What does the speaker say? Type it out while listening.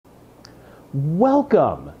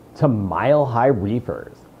Welcome to Mile High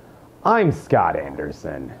Reefers. I'm Scott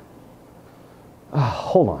Anderson.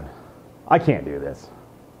 Hold on. I can't do this.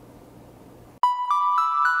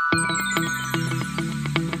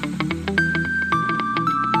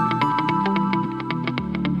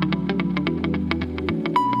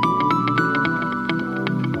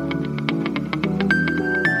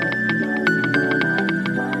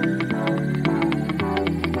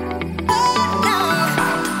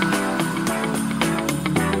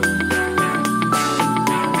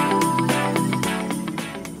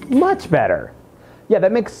 Much better. Yeah,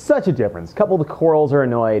 that makes such a difference. A couple of the corals are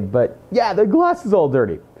annoyed, but yeah, the glass is all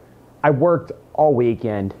dirty. I worked all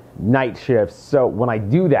weekend, night shifts, so when I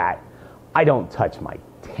do that, I don't touch my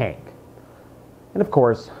tank. And of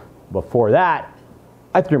course, before that,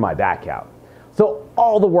 I threw my back out. So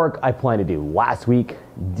all the work I planned to do last week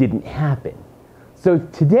didn't happen. So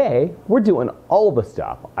today, we're doing all the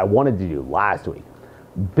stuff I wanted to do last week.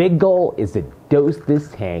 Big goal is to dose this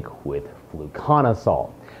tank with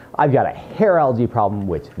Fluconazole. I've got a hair algae problem,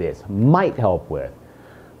 which this might help with,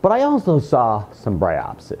 but I also saw some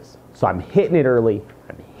bryopsis. So I'm hitting it early,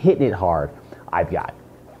 I'm hitting it hard. I've got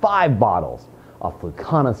 5 bottles of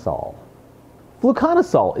Fluconazole.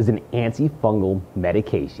 Fluconazole is an antifungal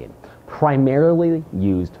medication primarily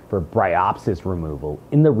used for bryopsis removal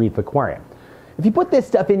in the reef aquarium. If you put this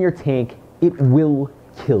stuff in your tank, it will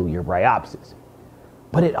kill your bryopsis.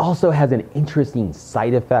 But it also has an interesting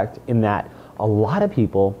side effect in that a lot of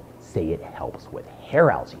people say it helps with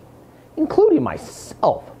hair algae, including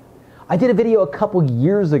myself. I did a video a couple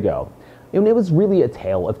years ago, and it was really a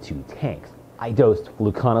tale of 2 tanks. I dosed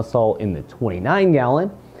Fluconazole in the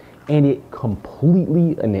 29-gallon, and it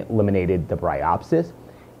completely eliminated the bryopsis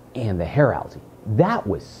and the hair algae. That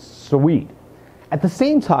was sweet. At the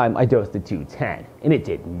same time, I dosed the 210, and it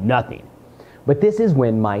did nothing. But this is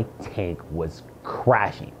when my tank was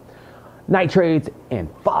crashing. Nitrates and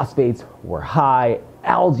phosphates were high,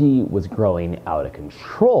 algae was growing out of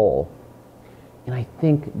control, and I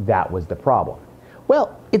think that was the problem.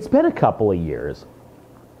 Well, it's been a couple of years,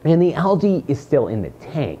 and the algae is still in the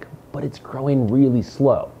tank, but it's growing really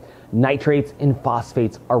slow. Nitrates and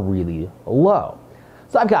phosphates are really low.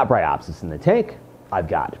 So I've got bryopsis in the tank, I've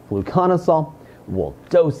got Fluconazole, we'll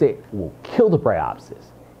dose it, we'll kill the bryopsis,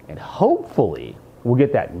 and hopefully we'll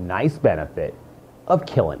get that nice benefit of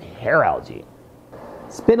killing hair algae.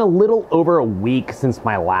 It's been a little over a week since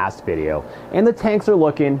my last video, and the tanks are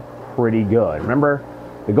looking pretty good. Remember,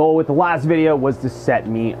 the goal with the last video was to set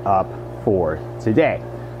me up for today.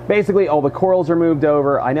 Basically, all the corals are moved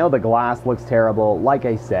over. I know the glass looks terrible. Like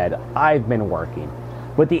I said, I've been working.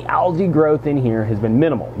 But the algae growth in here has been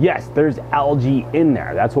minimal. Yes, there's algae in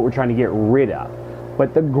there. That's what we're trying to get rid of.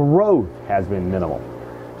 But the growth has been minimal.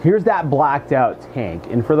 Here's that blacked out tank,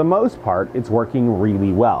 and for the most part, it's working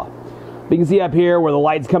really well. But you can see up here where the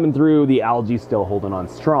light's coming through, the algae's still holding on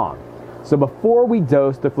strong. So before we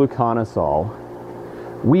dose the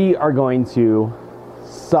Fluconazole, we are going to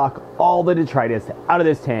suck all the detritus out of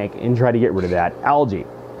this tank and try to get rid of that algae.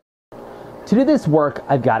 To do this work,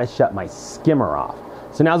 I've got to shut my skimmer off.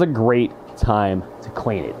 So now's a great time to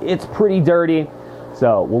clean it. It's pretty dirty.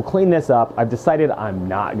 So we'll clean this up. I've decided I'm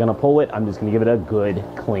not gonna pull it. I'm just gonna give it a good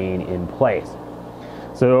clean in place.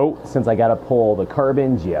 So since I gotta pull the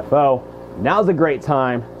carbon GFO, now's a great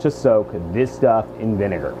time to soak this stuff in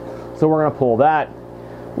vinegar. So we're gonna pull that.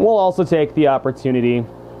 We'll also take the opportunity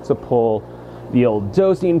to pull the old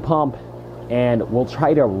dosing pump, and we'll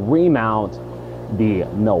try to remount the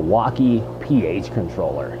Milwaukee pH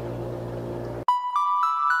controller.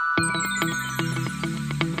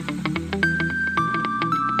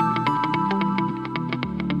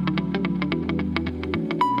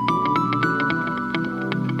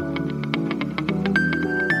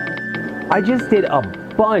 I just did a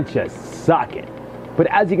bunch of sucking, but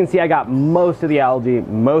as you can see, I got most of the algae,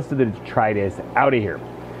 most of the detritus out of here.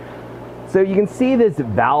 So you can see this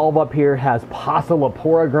valve up here has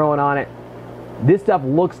Pocillopora growing on it. This stuff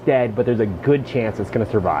looks dead, but there's a good chance it's gonna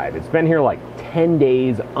survive. It's been here like 10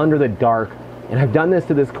 days under the dark, and I've done this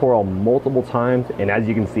to this coral multiple times, and as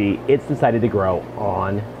you can see, it's decided to grow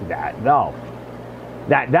on that valve.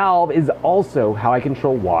 That valve is also how I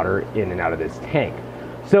control water in and out of this tank.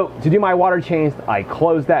 So to do my water change, I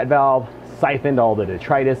closed that valve, siphoned all the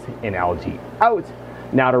detritus and algae out.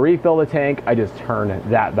 Now to refill the tank, I just turn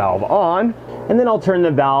that valve on, and then I'll turn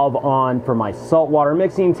the valve on for my saltwater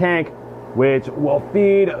mixing tank, which will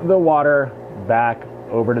feed the water back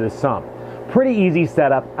over to the sump. Pretty easy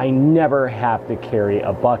setup. I never have to carry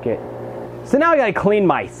a bucket. So now I gotta clean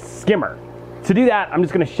my skimmer. To do that, I'm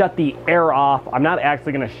just gonna shut the air off. I'm not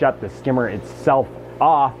actually gonna shut the skimmer itself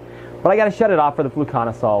off, but I gotta shut it off for the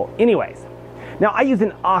Fluconazole anyways. Now I use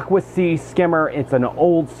an Aqua C skimmer. It's an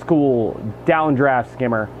old school downdraft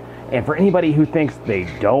skimmer. And for anybody who thinks they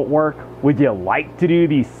don't work, would you like to do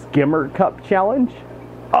the skimmer cup challenge?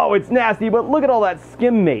 Oh, it's nasty, but look at all that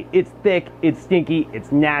skim mate. It's thick, it's stinky,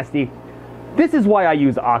 it's nasty. This is why I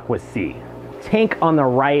use Aqua C. Tank on the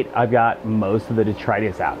right, I've got most of the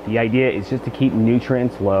detritus out. The idea is just to keep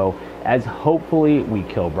nutrients low as hopefully we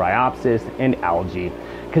kill bryopsis and algae,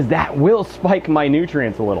 because that will spike my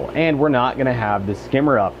nutrients a little, and we're not gonna have the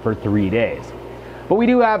skimmer up for 3 days. But we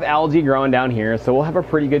do have algae growing down here, so we'll have a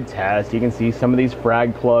pretty good test. You can see some of these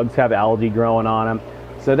frag plugs have algae growing on them.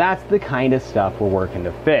 So that's the kind of stuff we're working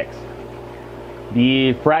to fix.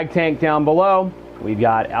 The frag tank down below, we've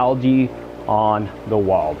got algae on the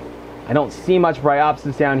wall. I don't see much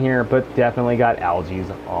bryopsis down here, but definitely got algae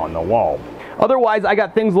on the wall. Otherwise, I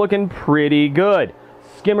got things looking pretty good.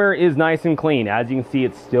 Skimmer is nice and clean. As you can see,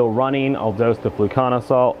 it's still running. I'll dose the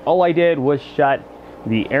Fluconazole. All I did was shut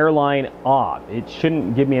the airline off. It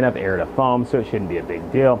shouldn't give me enough air to foam, so it shouldn't be a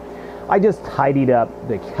big deal. I just tidied up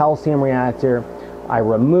the calcium reactor. I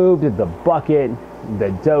removed the bucket, the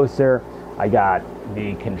doser. I got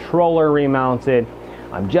the controller remounted.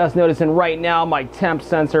 I'm just noticing right now my temp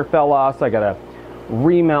sensor fell off, so I gotta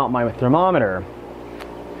remount my thermometer.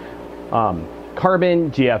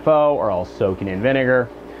 Carbon, GFO are all soaking in vinegar.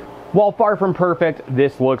 While far from perfect,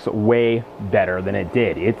 this looks way better than it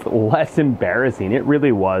did. It's less embarrassing. It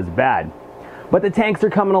really was bad. But the tanks are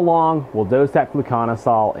coming along. We'll dose that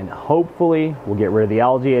Fluconazole, and hopefully we'll get rid of the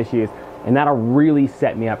algae issues, and that'll really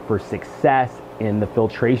set me up for success in the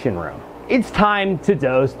filtration room. It's time to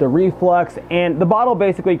dose the Reef Flux, and the bottle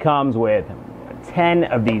basically comes with 10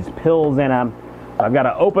 of these pills in them. So I've got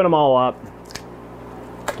to open them all up,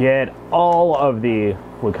 get all of the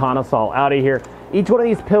Fluconazole out of here. Each one of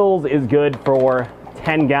these pills is good for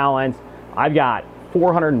 10 gallons. I've got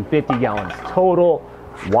 450 gallons total.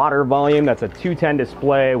 Water volume, that's a 210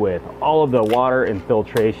 display with all of the water and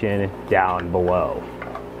filtration down below.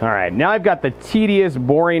 All right, now I've got the tedious,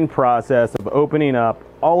 boring process of opening up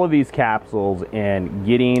all of these capsules and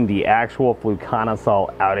getting the actual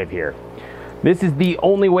Fluconazole out of here. This is the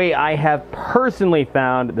only way I have personally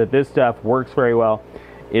found that this stuff works very well.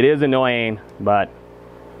 It is annoying, but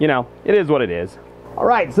you know, it is what it is. All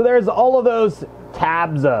right, so there's all of those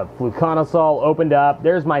tabs of Fluconazole opened up.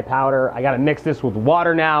 There's my powder. I gotta mix this with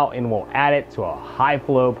water now, and we'll add it to a high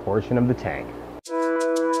flow portion of the tank.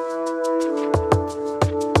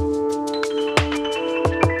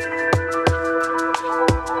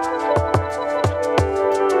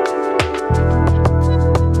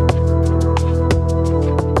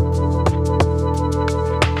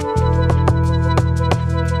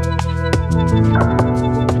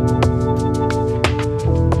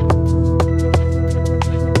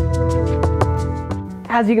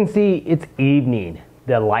 As you can see, it's evening.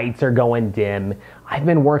 The lights are going dim. I've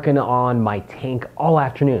been working on my tank all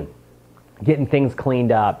afternoon, getting things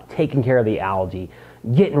cleaned up, taking care of the algae,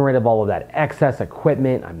 getting rid of all of that excess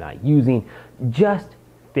equipment I'm not using, just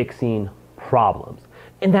fixing problems.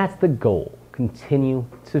 And that's the goal, continue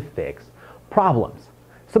to fix problems.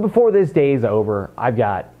 So before this day is over, I've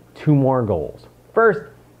got 2 more goals. First,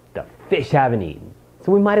 the fish haven't eaten,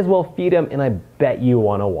 so we might as well feed them, and I bet you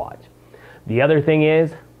want to watch. The other thing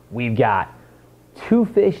is, we've got 2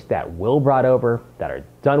 fish that Will brought over that are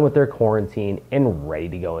done with their quarantine and ready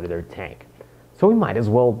to go into their tank. So we might as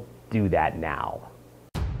well do that now.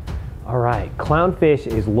 All right, clownfish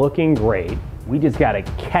is looking great. We just gotta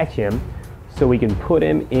catch him so we can put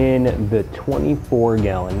him in the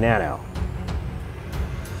 24-gallon nano.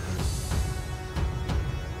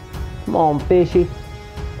 Come on, fishy.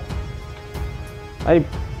 I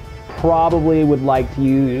probably would like to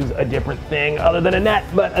use a different thing other than a net,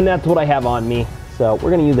 but a net's what I have on me, so we're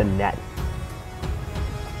gonna use a net.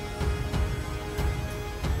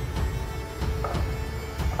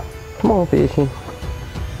 Come on, fishy.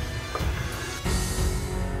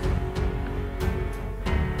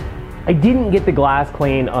 I didn't get the glass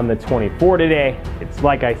clean on the 24 today. It's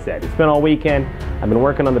like I said, it's been all weekend. I've been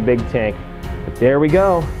working on the big tank, but there we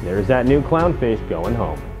go. There's that new clownfish going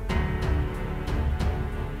home.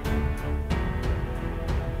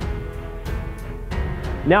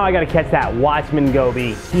 Now I gotta catch that Watchman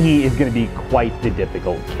goby. He is gonna be quite the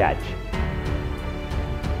difficult catch.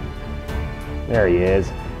 There he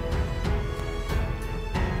is.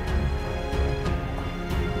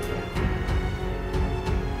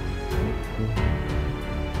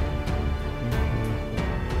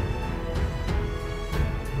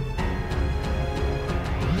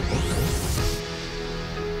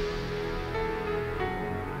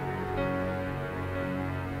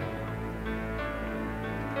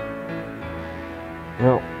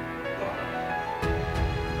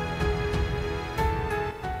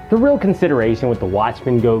 The real consideration with the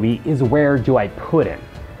Watchman goby is where do I put him?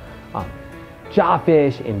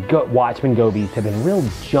 Jawfish and Watchman gobies have been real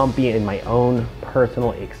jumpy in my own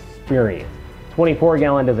personal experience. 24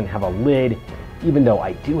 gallon doesn't have a lid, even though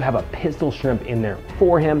I do have a pistol shrimp in there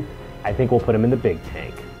for him. I think we'll put him in the big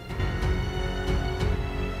tank.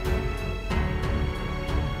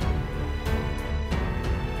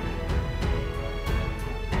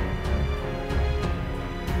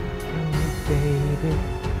 Baby,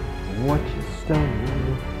 what you stole?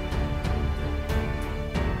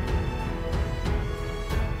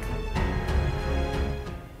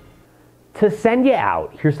 To send you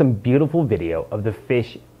out, here's some beautiful video of the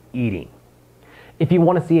fish eating. If you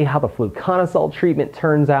want to see how the Fluconazole treatment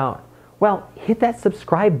turns out, well, hit that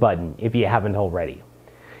subscribe button if you haven't already.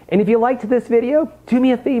 And if you liked this video, do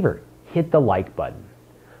me a favor, hit the like button.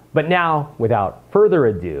 But now, without further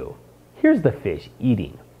ado, here's the fish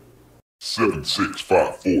eating. 7, 6,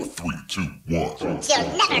 5, 4, 3, 2, 1. You'll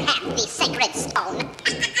never have the sacred stone.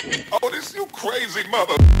 Oh, this you crazy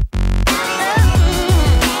mother.